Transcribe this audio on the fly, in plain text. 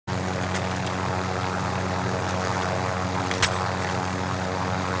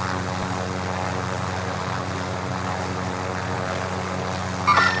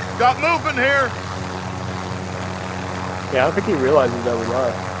Got movement here. Yeah, I don't think he realizes that we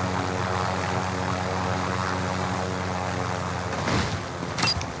left.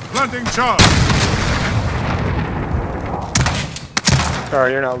 Planting charge.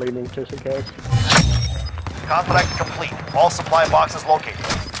 Sorry, you're not leading, just in case. Contract complete. All supply boxes located.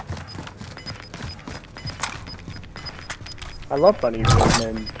 I love Bunny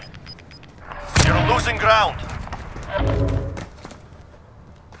and You're losing ground.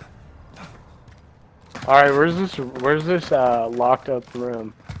 alright, where's this locked up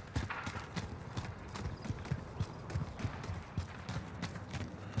room?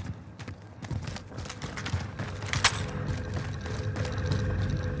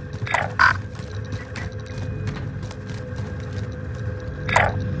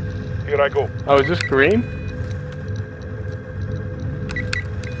 Here I go. Oh, is this green?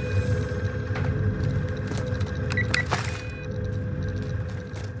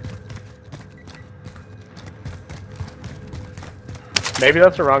 Maybe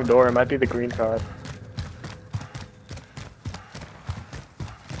that's the wrong door. It might be the green card.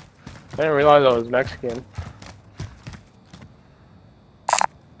 I didn't realize I was Mexican.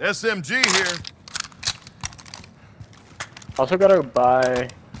 SMG here. Also gotta buy...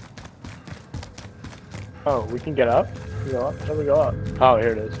 Oh, we can get up? We go up? How do we go up? Oh,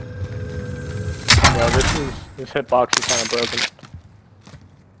 here it is. No, this hitbox is kind of broken.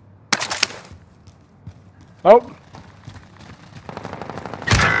 Oh!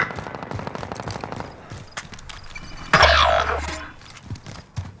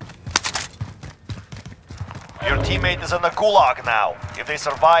 Your teammate is in the gulag now. If they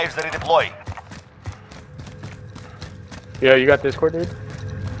survive, they redeploy. Yeah, you got Discord, dude?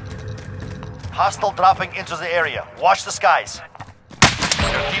 Hostile dropping into the area. Watch the skies.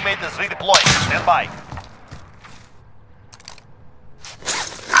 Your teammate is redeploying. Stand by.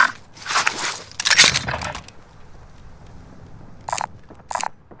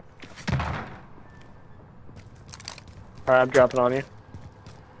 Alright, I'm dropping on you.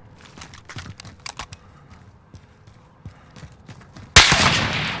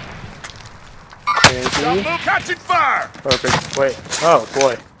 Catching fire. Perfect. Wait. Oh,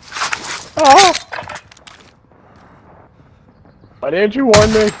 boy. Oh! Why didn't you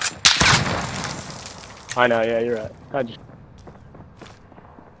warn me? I know, yeah, you're right. I just...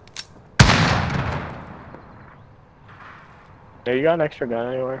 Yeah, you got an extra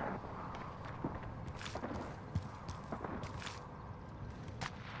gun anywhere?